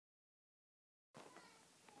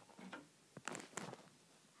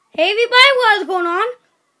Hey everybody, what's going on?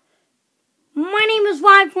 My name is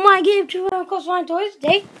Ryan from my game to Ryan Toys.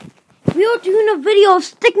 Today, we are doing a video of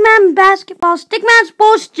Stickman Basketball, Stickman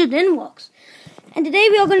Sports Student Works. And today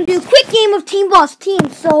we are going to do a quick game of Team Boss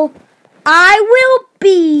Team. So, I will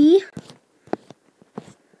be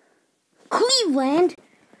Cleveland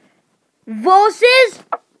versus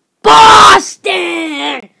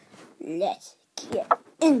Boston. Let's get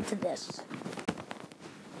into this.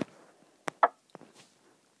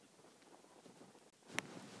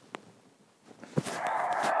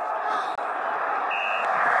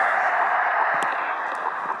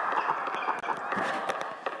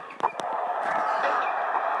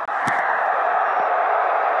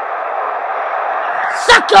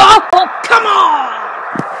 Sucker! Oh, come on!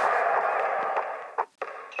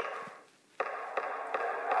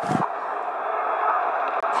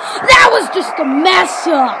 That was just a mess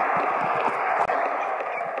up.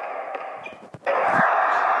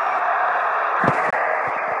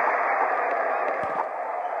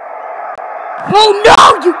 Oh no,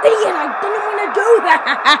 you idiot! I didn't want to do that!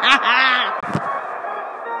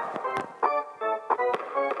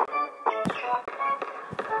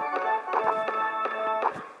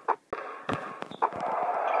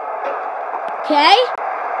 Okay?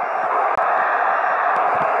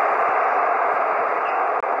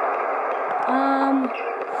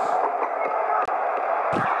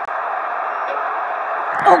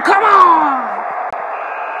 Oh, come on!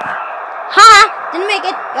 Ha! Didn't make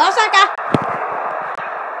it. Yo, sucker!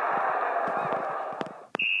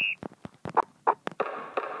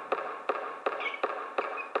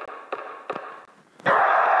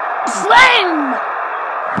 Slam!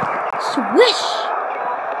 Swish!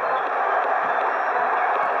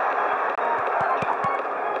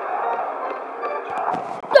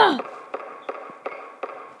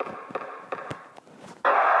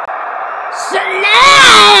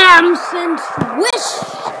 Slams and swish!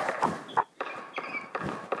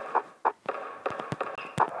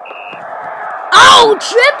 Oh,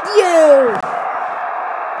 tripped you!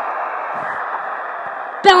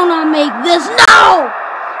 Better not make this. No!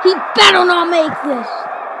 He better not make this.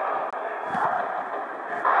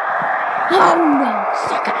 Oh no,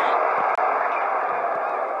 sucker!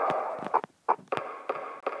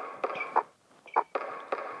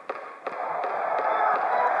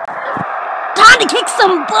 Time to kick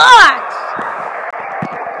some butt!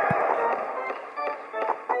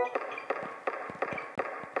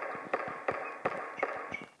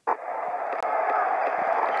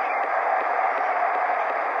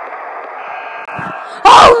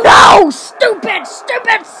 Oh no! Stupid!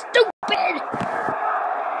 Stupid! Stupid!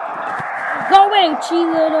 Go away,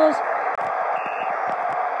 cheerleaders!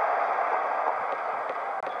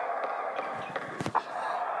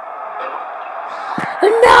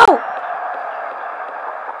 No!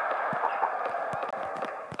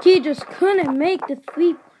 He just couldn't make the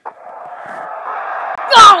three.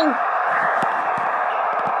 Go!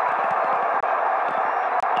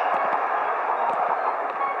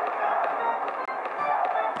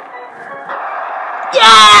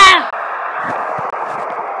 Yeah!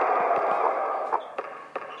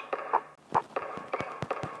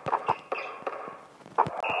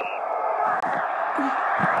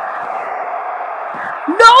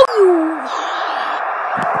 No, you!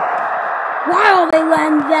 Why are they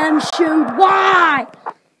letting them shoot? Why?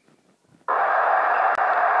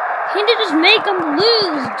 Can't they just make them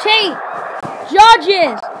lose? Hey,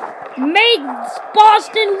 judges, make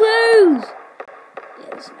Boston lose.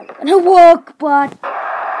 Yeah, it's never gonna work, but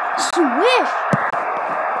swish.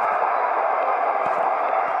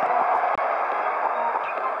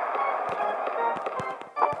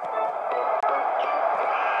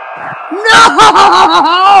 No!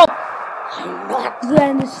 I'm not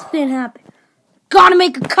letting this thing happen. Gotta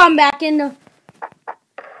make a comeback in the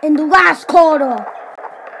last quarter.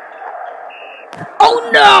 Oh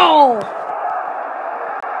no!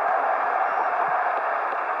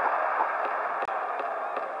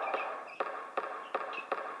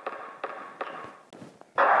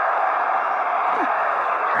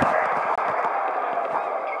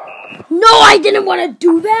 No, I didn't want to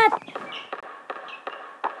do that.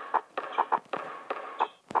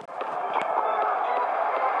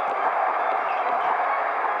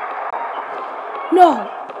 No.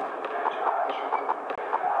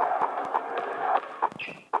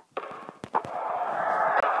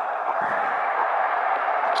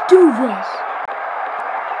 Let's do this.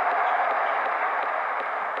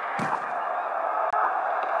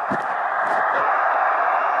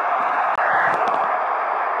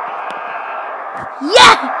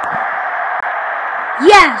 Yeah!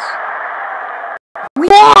 Yes! We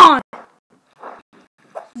won!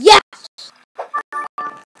 Yes!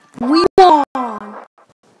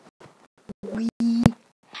 we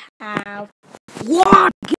have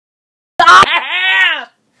one ass.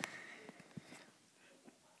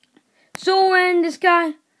 So when this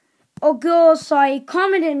guy or girl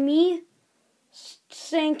commented me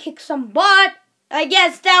saying kick some butt, I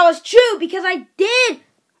guess that was true because I did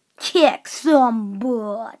kick some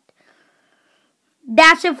butt.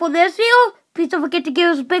 That's it for this video. Please don't forget to give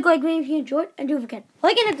us a big like if you enjoyed, and don't forget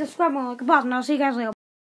like and subscribe and like a button. I'll see you guys later.